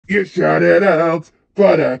You shout it out,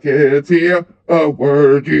 but I can't hear a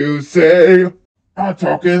word you say. I'm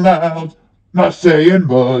talking loud, not saying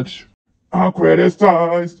much. I'm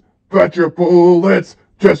criticized, but your bullets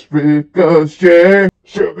just ricochet.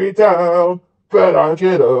 Shoot me down, but I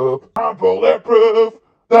get up. I'm bulletproof,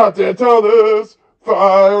 not dead others.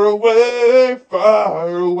 Fire away,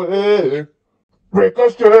 fire away.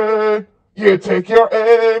 Ricochet, you take your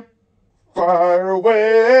aim. Fire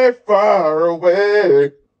away, fire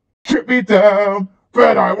away. Shoot me down,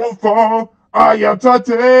 but I won't fall. I am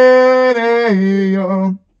titanium.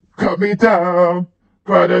 Cut me down,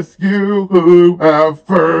 but it's you who have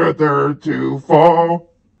further to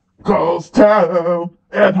fall. Ghost town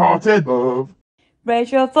and haunted love.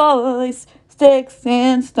 Raise your voice, sticks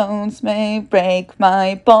and stones may break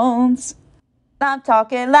my bones. I'm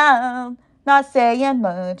talking loud, not saying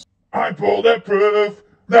much. I'm bulletproof,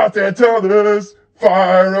 not dead others.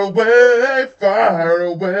 Fire away, fire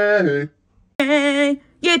away. Hey,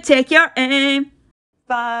 you take your aim.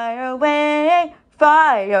 Fire away,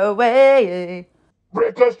 fire away.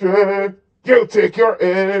 Ricochet, you take your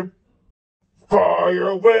aim. Fire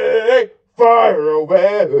away, fire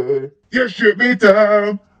away. You shoot me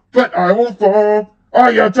down, but I won't fall.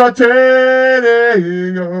 I am titanium.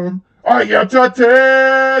 I am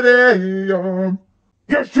titanium.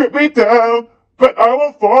 You shoot me down, but I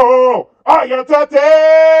won't fall. I am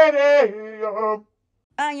titanium.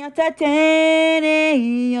 I am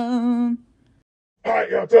titanium. I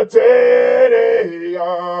am titanium.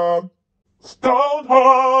 Stone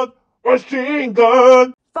hard machine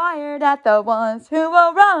gun. Fired at the ones who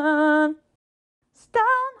will run.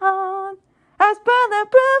 Stone hard as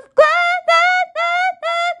bulletproof glass.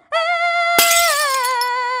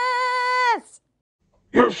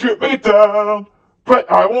 You shoot me down, but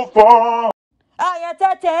I won't fall. I am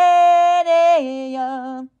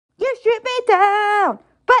titanium. You shoot me down,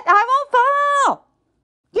 but I won't fall.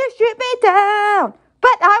 You shoot me down,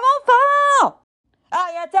 but I won't fall.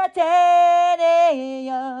 I am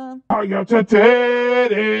titanium. I am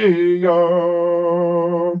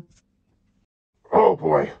titanium. Oh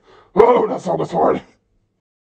boy. Oh, that song was hard.